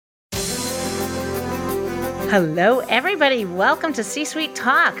Hello, everybody. Welcome to C-Suite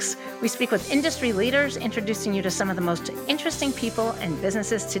Talks. We speak with industry leaders, introducing you to some of the most interesting people and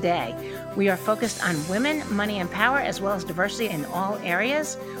businesses today. We are focused on women, money, and power, as well as diversity in all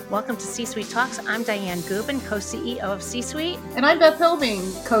areas. Welcome to C-Suite Talks. I'm Diane Gubin, co-CEO of C-Suite. And I'm Beth Hilbing,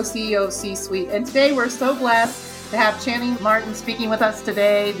 co-CEO of C-Suite. And today we're so blessed to have Channing Martin speaking with us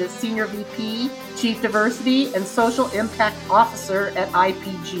today, the Senior VP, Chief Diversity and Social Impact Officer at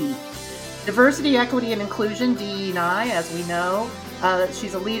IPG. Diversity, equity, and inclusion, DE&I, as we know.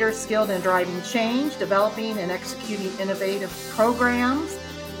 She's a leader skilled in driving change, developing and executing innovative programs,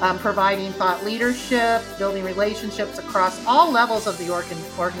 providing thought leadership, building relationships across all levels of the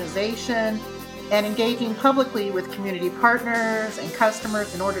organization, and engaging publicly with community partners and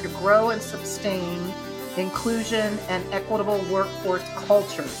customers in order to grow and sustain inclusion and equitable workforce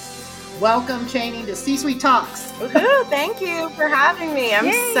cultures. Welcome, Channing, to C-Suite Talks. Woohoo, thank you for having me.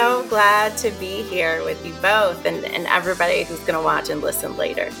 I'm so glad to be here with you both and everybody who's going to watch and listen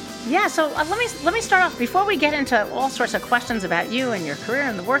later. Yeah, so let me start off. Before we get into all sorts of questions about you and your career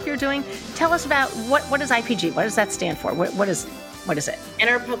and the work you're doing, tell us about what is IPG? What does that stand for? What is it?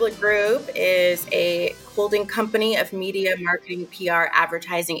 Interpublic Group is a holding company of media, marketing, PR,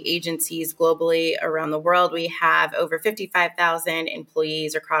 advertising agencies globally around the world. We have over 55,000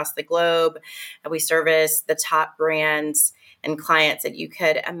 employees across the globe. We service the top brands and clients that you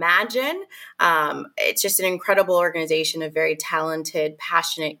could imagine. It's just an incredible organization of very talented,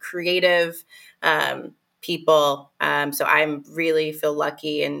 passionate, creative people. So I really feel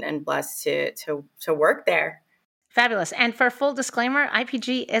lucky and blessed to work there. Fabulous. And for full disclaimer,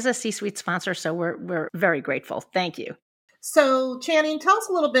 IPG is a C-Suite sponsor, so we're very grateful. Thank you. So, Channing, tell us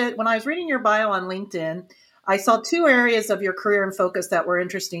a little bit. When I was reading your bio on LinkedIn, I saw two areas of your career and focus that were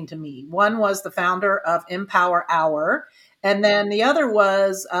interesting to me. One was the founder of Empower Hour, and then the other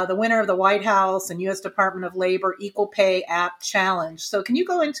was the winner of the White House and U.S. Department of Labor Equal Pay App Challenge. So can you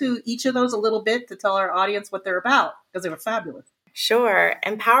go into each of those a little bit to tell our audience what they're about? Because they were fabulous. Sure.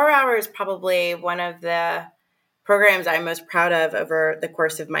 Empower Hour is probably one of the programs I'm most proud of over the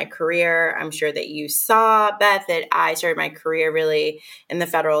course of my career. I'm sure that you saw, Beth, that I started my career really in the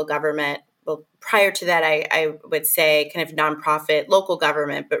federal government. Well, prior to that, I would say kind of nonprofit, local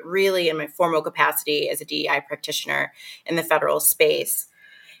government, but really in my formal capacity as a DEI practitioner in the federal space.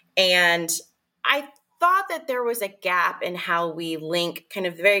 And I thought that there was a gap in how we link kind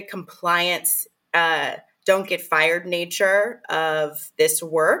of the very compliance, don't get fired nature of this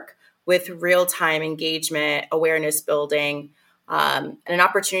work with real-time engagement, awareness building, and an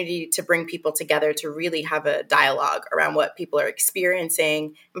opportunity to bring people together to really have a dialogue around what people are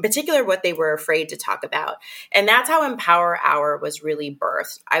experiencing, in particular, what they were afraid to talk about. And that's how Empower Hour was really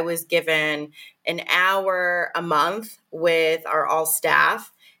birthed. I was given an hour a month with our all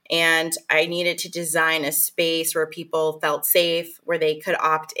staff, and I needed to design a space where people felt safe, where they could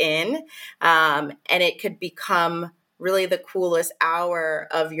opt in, and it could become really the coolest hour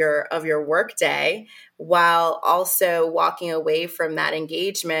of your workday, while also walking away from that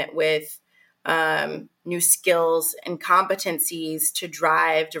engagement with new skills and competencies to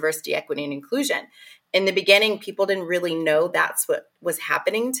drive diversity, equity, and inclusion. In the beginning, people didn't really know that's what was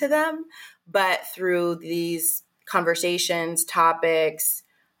happening to them, but through these conversations, topics,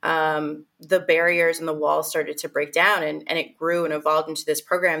 the barriers and the walls started to break down, and it grew and evolved into this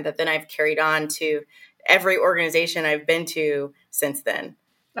program that then I've carried on to every organization I've been to since then.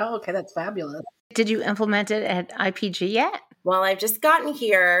 Oh, okay. That's fabulous. Did you implement it at IPG yet? Well, I've just gotten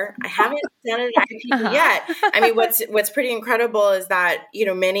here. I haven't done it at IPG yet. I mean, what's pretty incredible is that,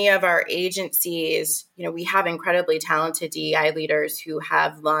 many of our agencies, we have incredibly talented DEI leaders who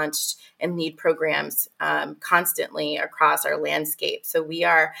have launched and lead programs constantly across our landscape. So we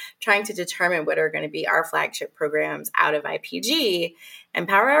are trying to determine what are going to be our flagship programs out of IPG, and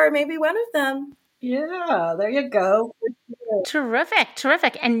Empower Hour may be one of them. Yeah, there you go.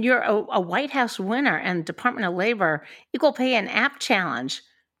 Terrific. And you're a White House winner and Department of Labor Equal Pay and App Challenge.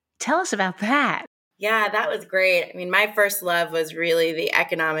 Tell us about that. Yeah, that was great. I mean, my first love was really the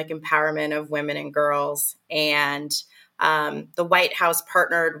economic empowerment of women and girls. And the White House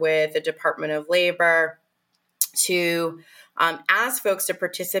partnered with the Department of Labor to ask folks to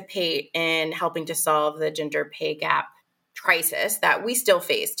participate in helping to solve the gender pay gap crisis that we still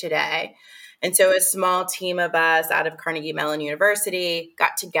face today. And so a small team of us out of Carnegie Mellon University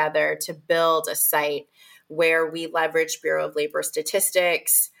got together to build a site where we leveraged Bureau of Labor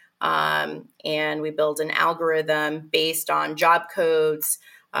statistics, and we built an algorithm based on job codes,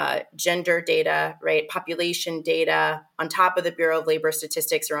 gender data, right, population data on top of the Bureau of Labor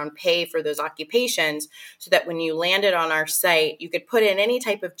Statistics around pay for those occupations, so that when you landed on our site, you could put in any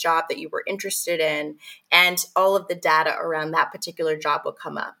type of job that you were interested in, and all of the data around that particular job would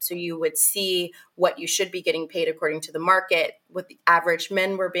come up. So you would see what you should be getting paid according to the market, what the average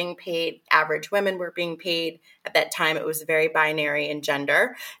men were being paid, average women were being paid. At that time, it was very binary in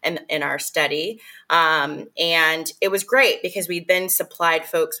gender and in our study. And it was great because we then supplied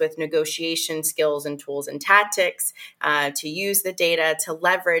folks with negotiation skills and tools and tactics to use the data to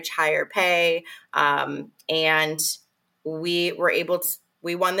leverage higher pay. And we were able to,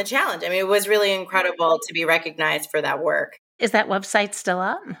 we won the challenge. I mean, it was really incredible to be recognized for that work. Is that website still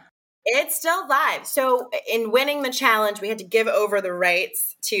up? It's still live. So in winning the challenge, we had to give over the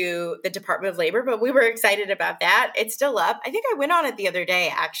rights to the Department of Labor, but we were excited about that. It's still up. I think I went on it the other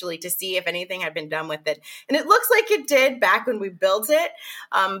day, actually, to see if anything had been done with it. And it looks like it did back when we built it.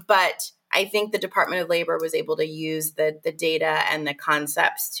 But I think the Department of Labor was able to use the data and the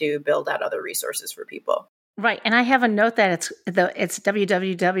concepts to build out other resources for people. Right. And I have a note that it's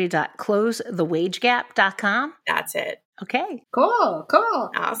www.closethewagegap.com. That's it. Okay. Cool.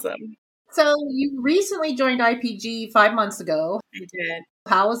 Awesome. So you recently joined IPG 5 months ago. I did.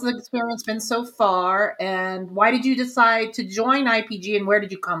 How has the experience been so far? And why did you decide to join IPG, and where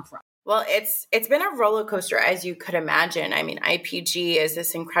did you come from? Well, it's been a roller coaster, as you could imagine. I mean, IPG is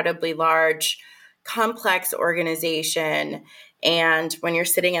this incredibly large, complex organization. And when you're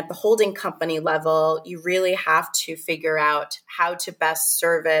sitting at the holding company level, you really have to figure out how to best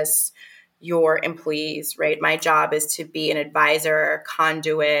service your employees, right? My job is to be an advisor,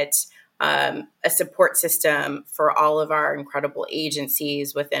 conduit, a support system for all of our incredible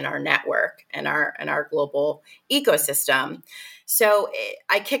agencies within our network and our global ecosystem. So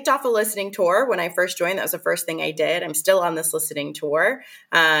I kicked off a listening tour when I first joined. That was the first thing I did. I'm still on this listening tour,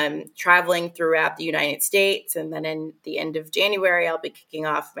 traveling throughout the United States. And then in the end of January, I'll be kicking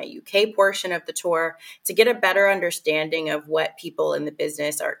off my UK portion of the tour to get a better understanding of what people in the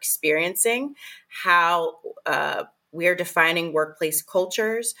business are experiencing, how we're defining workplace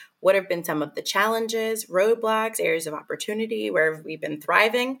cultures, what have been some of the challenges, roadblocks, areas of opportunity, where have we been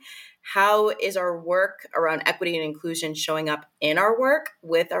thriving? How is our work around equity and inclusion showing up in our work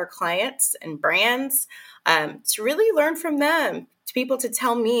with our clients and brands? To really learn from them, to people to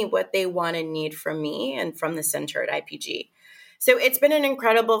tell me what they want and need from me and from the center at IPG. So it's been an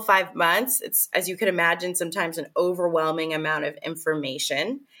incredible 5 months. It's, as you can imagine, sometimes an overwhelming amount of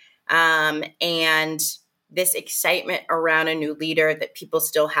information. And this excitement around a new leader that people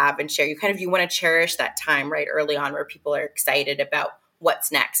still have and share. You want to cherish that time right early on where people are excited about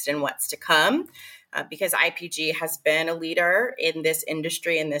what's next and what's to come, because IPG has been a leader in this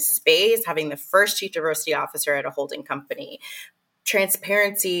industry, in this space, having the first chief diversity officer at a holding company,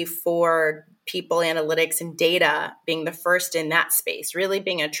 transparency for people, analytics, and data, being the first in that space, really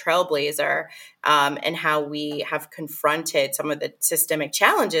being a trailblazer, and how we have confronted some of the systemic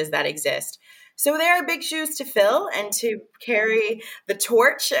challenges that exist. So there are big shoes to fill and to carry the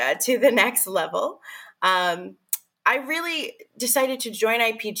torch to the next level. I really decided to join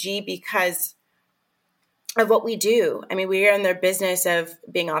IPG because of what we do. I mean, we are in the business of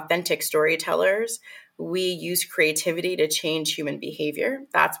being authentic storytellers. We use creativity to change human behavior.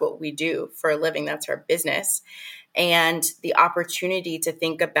 That's what we do for a living. That's our business. And the opportunity to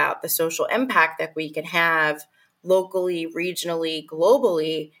think about the social impact that we can have locally, regionally,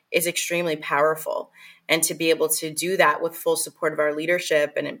 globally is extremely powerful. And to be able to do that with full support of our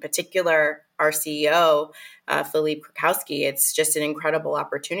leadership, and in particular, our CEO, Philippe Krakowski, it's just an incredible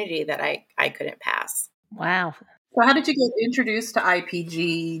opportunity that I couldn't pass. Wow. So how did you get introduced to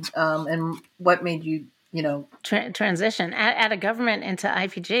IPG, and what made you, transition out of government into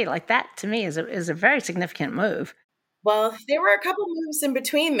IPG? Like that, to me, is a very significant move. Well, there were a couple moves in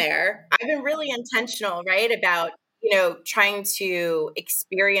between there. I've been really intentional, right, about trying to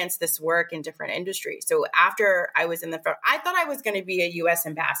experience this work in different industries. So after I was in I thought I was going to be a U.S.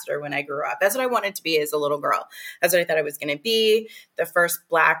 ambassador when I grew up. That's what I wanted to be as a little girl. That's what I thought I was going to be. The first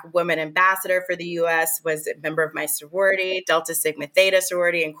Black woman ambassador for the U.S. was a member of my sorority, Delta Sigma Theta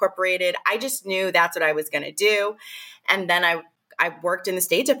Sorority Incorporated. I just knew that's what I was going to do. And then I worked in the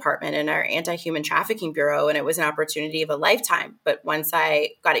State Department in our Anti-Human Trafficking Bureau, and it was an opportunity of a lifetime. But once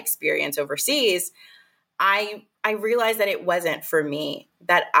I got experience overseas, I realized that it wasn't for me,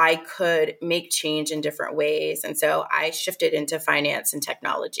 that I could make change in different ways. And so I shifted into finance and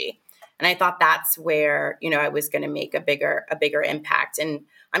technology. And I thought that's where, I was going to make a bigger impact. And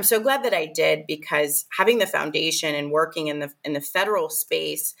I'm so glad that I did, because having the foundation and working in the federal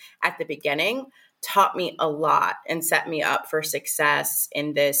space at the beginning taught me a lot and set me up for success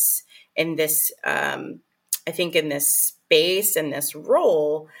in this, I think in this space and this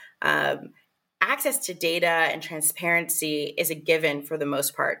role. Access to data and transparency is a given for the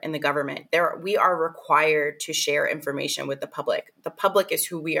most part in the government. We are required to share information with the public. The public is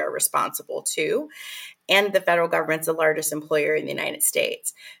who we are responsible to, and the federal government's the largest employer in the United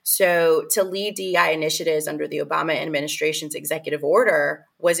States. So to lead DEI initiatives under the Obama administration's executive order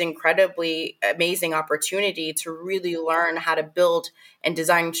was incredibly amazing opportunity to really learn how to build and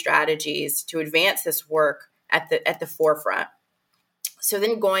design strategies to advance this work at the forefront. So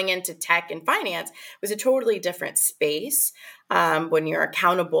then going into tech and finance was a totally different space when you're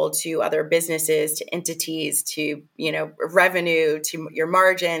accountable to other businesses, to entities, to revenue, to your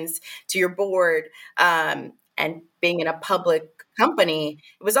margins, to your board, and being in a public company.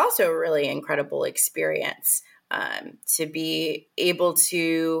 It was also a really incredible experience to be able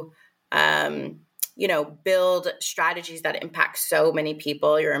to build strategies that impact so many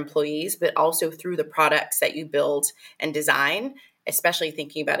people, your employees, but also through the products that you build and design, especially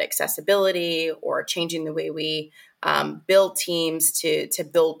thinking about accessibility or changing the way we build teams to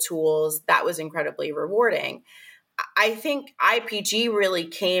build tools. That was incredibly rewarding. I think IPG really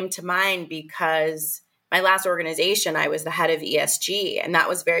came to mind because my last organization, I was the head of ESG, and that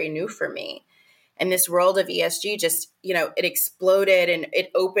was very new for me. And this world of ESG just, it exploded and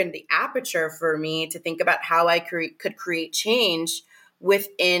it opened the aperture for me to think about how I could create change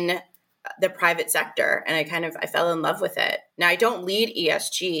within the private sector. And I fell in love with it. Now, I don't lead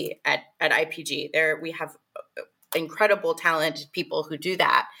ESG at IPG. We have incredible talented people who do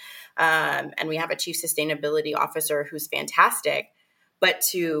that. And we have a chief sustainability officer who's fantastic. But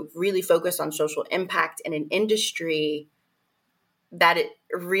to really focus on social impact in an industry that it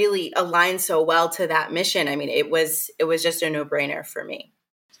really aligns so well to that mission, I mean, it was just a no-brainer for me.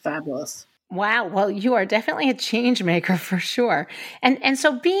 Fabulous. Wow. Well, you are definitely a change maker for sure. And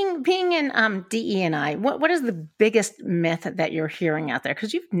so being in DE&I, what is the biggest myth that you're hearing out there?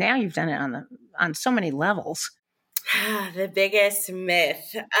 Because you've done it on so many levels. The biggest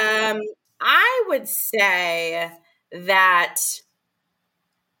myth. I would say that,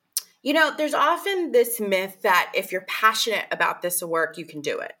 there's often this myth that if you're passionate about this work, you can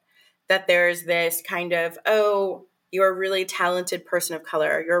do it. That there's this kind of, you're a really talented person of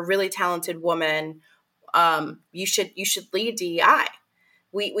color, you're a really talented woman, you should lead DEI.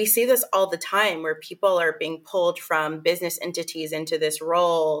 We see this all the time where people are being pulled from business entities into this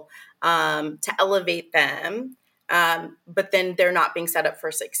role to elevate them, but then they're not being set up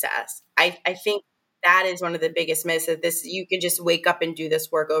for success. I think that is one of the biggest myths, that you can just wake up and do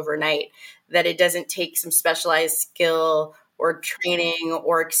this work overnight, that it doesn't take some specialized skill or training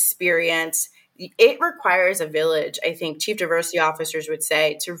or experience. It requires a village, I think chief diversity officers would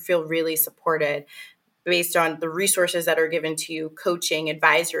say, to feel really supported based on the resources that are given to you, coaching,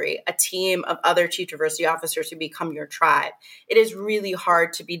 advisory, a team of other chief diversity officers who become your tribe. It is really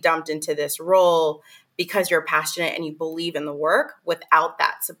hard to be dumped into this role because you're passionate and you believe in the work without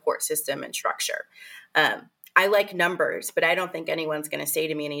that support system and structure. I like numbers, but I don't think anyone's going to say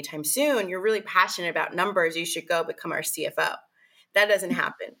to me anytime soon, you're really passionate about numbers, you should go become our CFO. That doesn't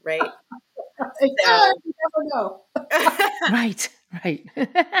happen, right? You never know. Right.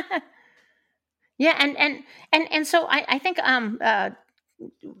 Yeah, and so I think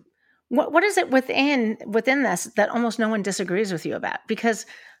what is it within this that almost no one disagrees with you about? Because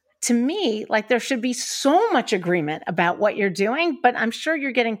to me, there should be so much agreement about what you're doing, but I'm sure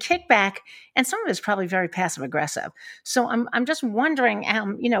you're getting kickback, and some of it is probably very passive aggressive. So I'm just wondering,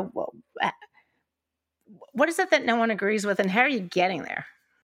 what is it that no one agrees with, and how are you getting there?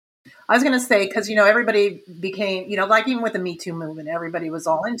 I was going to say, because, everybody became, like even with the Me Too movement, everybody was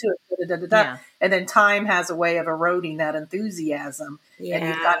all into it. Yeah. And then time has a way of eroding that enthusiasm. Yeah. And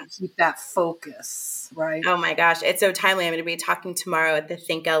you've got to keep that focus, right? Oh my gosh, it's so timely. I'm going to be talking tomorrow at the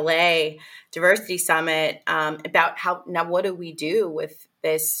Think LA Diversity Summit about now what do we do with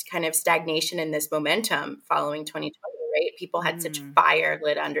this kind of stagnation and this momentum following 2020, right? People had such fire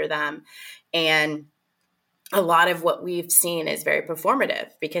lit under them. And a lot of what we've seen is very performative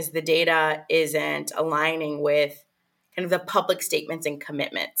because the data isn't aligning with kind of the public statements and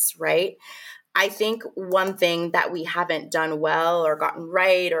commitments, right? I think one thing that we haven't done well or gotten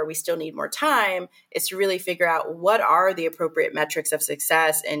right, or we still need more time, is to really figure out what are the appropriate metrics of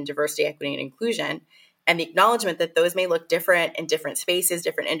success in diversity, equity, and inclusion, and the acknowledgement that those may look different in different spaces,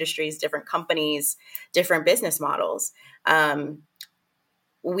 different industries, different companies, different business models.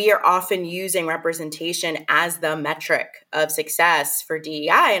 We are often using representation as the metric of success for DEI,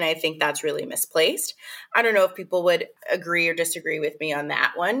 and I think that's really misplaced. I don't know if people would agree or disagree with me on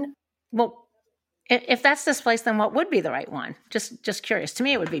that one. Well, If that's displaced, then what would be the right one? Just curious. To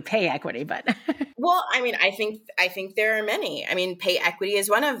me, it would be pay equity, but Well, I mean, I think there are many. I mean, pay equity is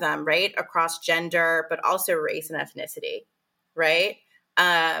one of them, right? Across gender, but also race and ethnicity, right?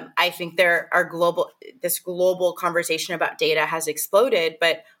 I think there are this global conversation about data has exploded,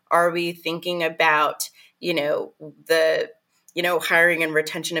 but are we thinking about, hiring and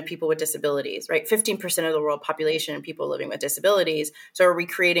retention of people with disabilities, right? 15% of the world population and people living with disabilities. So are we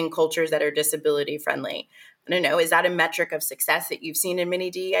creating cultures that are disability friendly? I don't know. Is that a metric of success that you've seen in many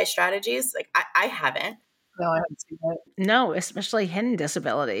DEI strategies? Like I haven't. No, I haven't seen that. no, especially hidden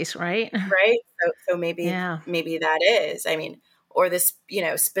disabilities, right? Right. So maybe, Yeah. maybe that is, I mean, or this,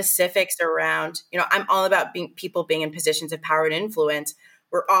 specifics around, I'm all about people being in positions of power and influence.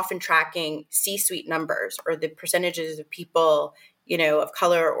 We're often tracking C-suite numbers or the percentages of people, of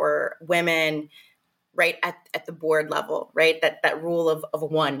color or women, right at the board level, right? That rule of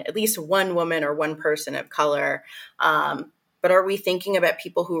one, at least one woman or one person of color. But are we thinking about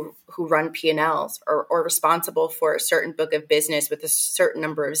people who run P&Ls or responsible for a certain book of business with a certain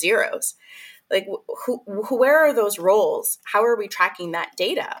number of zeros? Like, where are those roles? How are we tracking that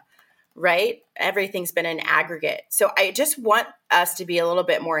data? Right? Everything's been an aggregate. So I just want us to be a little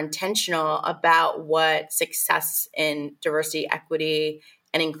bit more intentional about what success in diversity, equity,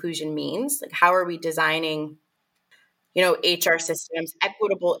 and inclusion means. Like, how are we designing, HR systems,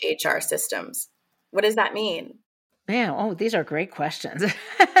 equitable HR systems? What does that mean? Man, oh, these are great questions.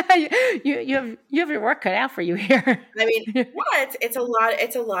 You have your work cut out for you here. I mean, yeah, it's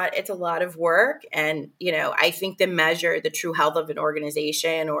a lot of work. And, I think the true health of an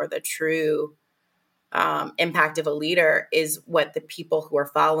organization or the true impact of a leader is what the people who are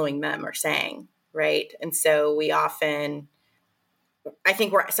following them are saying. Right. And so I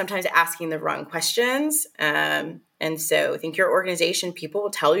think we're sometimes asking the wrong questions. And so I think your organization, people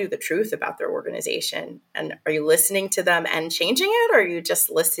will tell you the truth about their organization. And are you listening to them and changing it, or are you just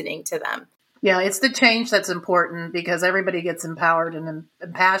listening to them? Yeah, it's the change that's important because everybody gets empowered and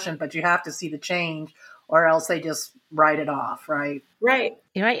impassioned, but you have to see the change or else they just write it off, right? Right.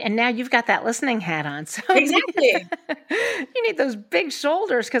 You're right. And now you've got that listening hat on. So Exactly. you need those big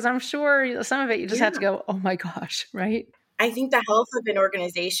shoulders because I'm sure some of it you just have to go, oh my gosh, right? I think the health of an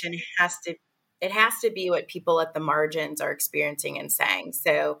organization has to be what people at the margins are experiencing and saying.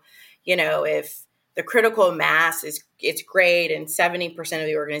 So, if the critical mass it's great and 70% of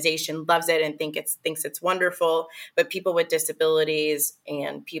the organization loves it and thinks it's wonderful, but people with disabilities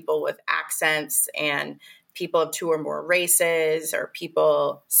and people with accents and people of two or more races or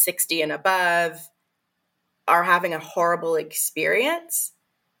people 60 and above are having a horrible experience.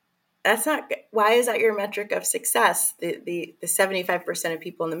 That's not good. Why is that your metric of success? The 75% of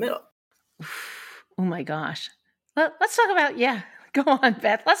people in the middle. Oh my gosh. Let's talk about, go on,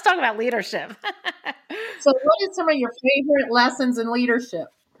 Beth. Let's talk about leadership. So what is some of your favorite lessons in leadership?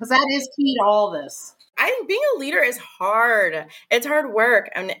 Because that is key to all this. I think being a leader is hard. It's hard work.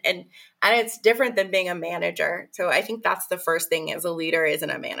 And it's different than being a manager. So I think that's the first thing as a leader isn't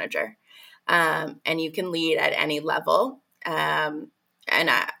a manager. And you can lead at any level. And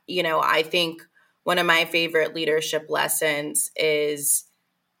I think one of my favorite leadership lessons is,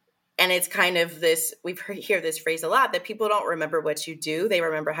 and it's kind of this, hear this phrase a lot, that people don't remember what you do, they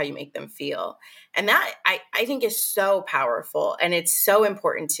remember how you make them feel. And that I think is so powerful. And it's so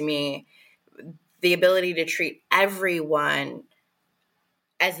important to me, the ability to treat everyone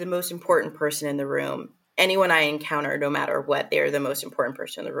as the most important person in the room. Anyone I encounter, no matter what, they're the most important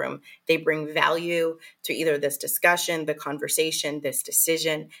person in the room. They bring value to either this discussion, the conversation, this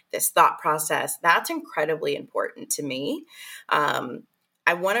decision, this thought process. That's incredibly important to me.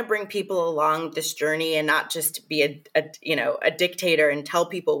 I want to bring people along this journey and not just be a dictator and tell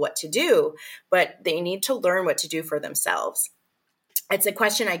people what to do, but they need to learn what to do for themselves. It's a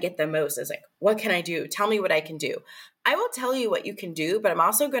question I get the most is like, what can I do? Tell me what I can do. I will tell you what you can do, but I'm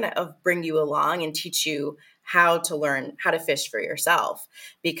also going to bring you along and teach you how to learn how to fish for yourself,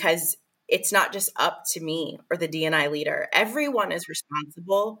 because it's not just up to me or the D&I leader. Everyone is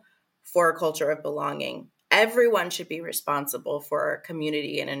responsible for a culture of belonging. Everyone should be responsible for a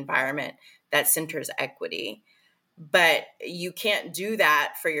community and environment that centers equity. But you can't do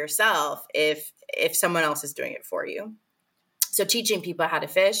that for yourself if someone else is doing it for you. So teaching people how to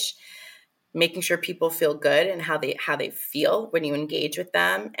fish, making sure people feel good and how they feel when you engage with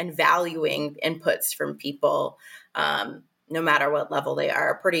them, and valuing inputs from people, no matter what level they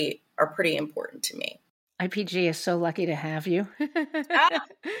are pretty important to me. IPG is so lucky to have you.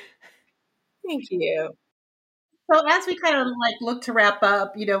 Thank you. So as we kind of look to wrap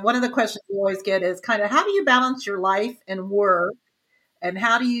up, one of the questions we always get is kind of how do you balance your life and work? And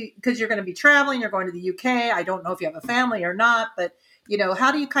how do you, because you're going to be traveling, you're going to the UK. I don't know if you have a family or not, but,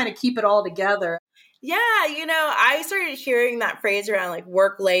 how do you kind of keep it all together? Yeah, I started hearing that phrase around like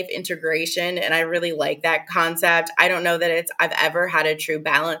work-life integration, and I really like that concept. I don't know that I've ever had a true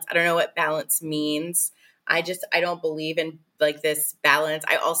balance. I don't know what balance means. I don't believe in like this balance.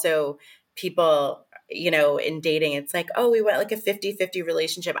 I also, people, in dating, it's like, oh, we went like a 50-50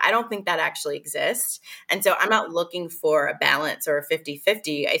 relationship. I don't think that actually exists. And so I'm not looking for a balance or a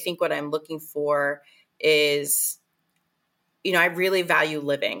 50-50. I think what I'm looking for is, I really value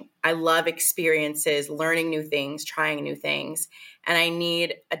living. I love experiences, learning new things, trying new things. And I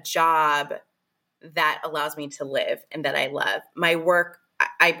need a job that allows me to live and that I love. My work,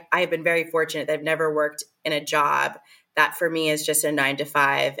 I've been very fortunate that I've never worked in a job that for me is just a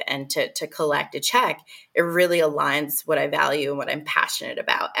 9-to-5 and to collect a check. It really aligns what I value and what I'm passionate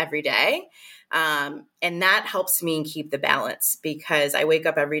about every day. And that helps me keep the balance because I wake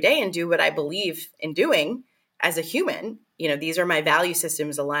up every day and do what I believe in doing as a human. These are my value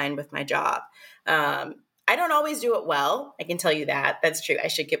systems aligned with my job. I don't always do it well. I can tell you that. That's true. I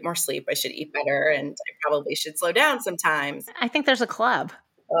should get more sleep. I should eat better. And I probably should slow down sometimes. I think there's a club.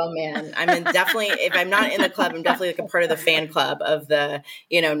 Oh man. Definitely, if I'm not in the club, I'm definitely like a part of the fan club of the,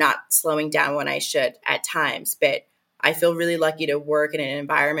 not slowing down when I should at times. But I feel really lucky to work in an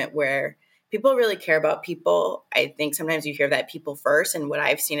environment where people really care about people. I think sometimes you hear that people first. And what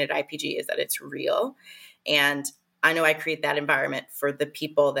I've seen at IPG is that it's real. And I know I create that environment for the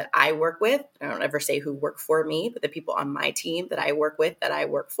people that I work with. I don't ever say who work for me, but the people on my team that I work with, that I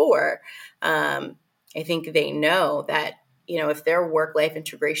work for. I think they know that, if their work-life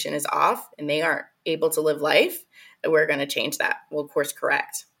integration is off and they aren't able to live life, we're going to change that. We'll course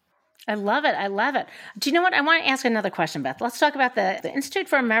correct. I love it. I love it. Do you know what? I want to ask another question, Beth. Let's talk about the Institute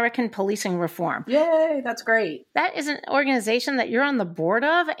for American Policing Reform. Yay, that's great. That is an organization that you're on the board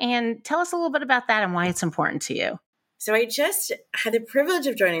of. And tell us a little bit about that and why it's important to you. So I just had the privilege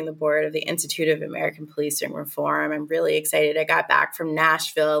of joining the board of the Institute of American Policing Reform. I'm really excited. I got back from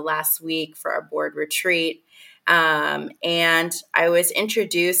Nashville last week for our board retreat. And I was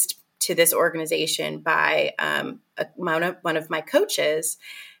introduced to this organization by one of my coaches.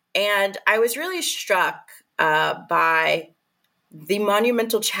 And I was really struck by the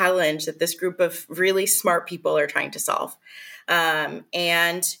monumental challenge that this group of really smart people are trying to solve.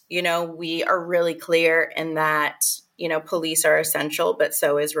 And, we are really clear in that, police are essential, but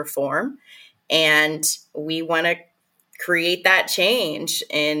so is reform. And we want to create that change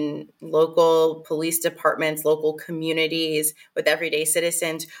in local police departments, local communities, with everyday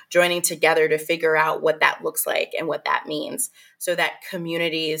citizens joining together to figure out what that looks like and what that means so that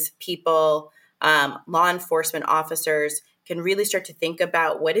communities, people, law enforcement officers can really start to think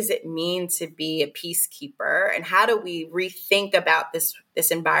about what does it mean to be a peacekeeper and how do we rethink about this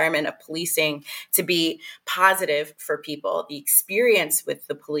environment of policing to be positive for people, the experience with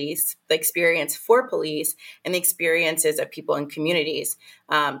the police, the experience for police, and the experiences of people in communities.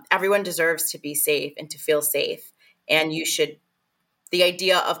 Everyone deserves to be safe and to feel safe. And the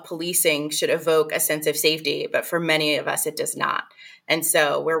idea of policing should evoke a sense of safety, but for many of us, it does not. And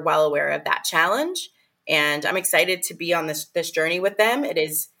so we're well aware of that challenge. And I'm excited to be on this journey with them. It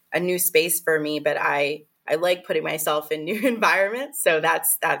is a new space for me, but I like putting myself in new environments. So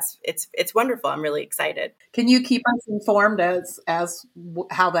it's wonderful. I'm really excited. Can you keep us informed as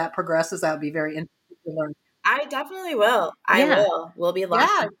how that progresses? That would be very interesting to learn. I definitely will. I will. We'll be live.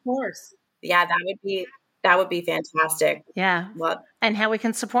 Yeah, of course. Yeah, that would be fantastic. Yeah. And how we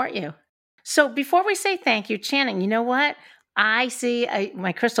can support you. So before we say thank you, Channing, you know what? I see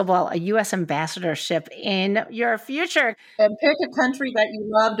my crystal ball, a U.S. ambassadorship in your future. And pick a country that you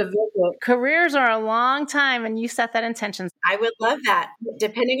love to visit. Careers are a long time, and you set that intention. I would love that.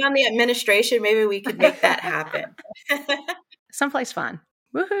 Depending on the administration, maybe we could make that happen. Someplace fun.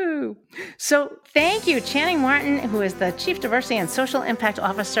 Woohoo! So thank you, Channing Martin, who is the Chief Diversity and Social Impact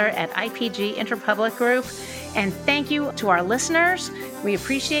Officer at IPG Interpublic Group. And thank you to our listeners. We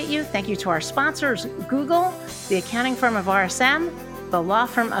appreciate you. Thank you to our sponsors, Google, the accounting firm of RSM, the law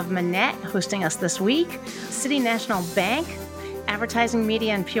firm of Manette, hosting us this week, City National Bank, advertising,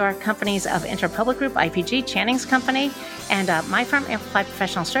 media, and PR companies of Interpublic Group, IPG, Channing's company, and my firm, Amplify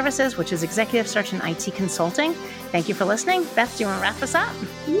Professional Services, which is executive search and IT consulting. Thank you for listening. Beth, do you want to wrap us up?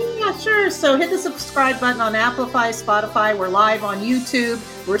 Yeah, sure. So hit the subscribe button on Amplify, Spotify. We're live on YouTube.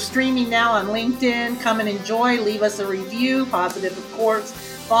 We're streaming now on LinkedIn. Come and enjoy. Leave us a review, positive, of course.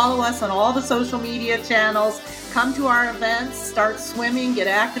 Follow us on all the social media channels. Come to our events. Start swimming. Get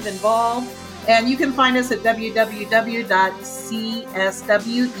active, involved. And you can find us at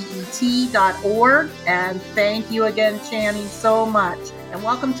www.csweet.org. And thank you again, Channing, so much. And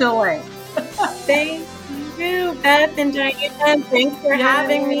welcome to Elaine. Thank you, Beth and Diane. Thanks for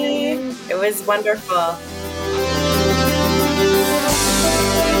having me. It was wonderful.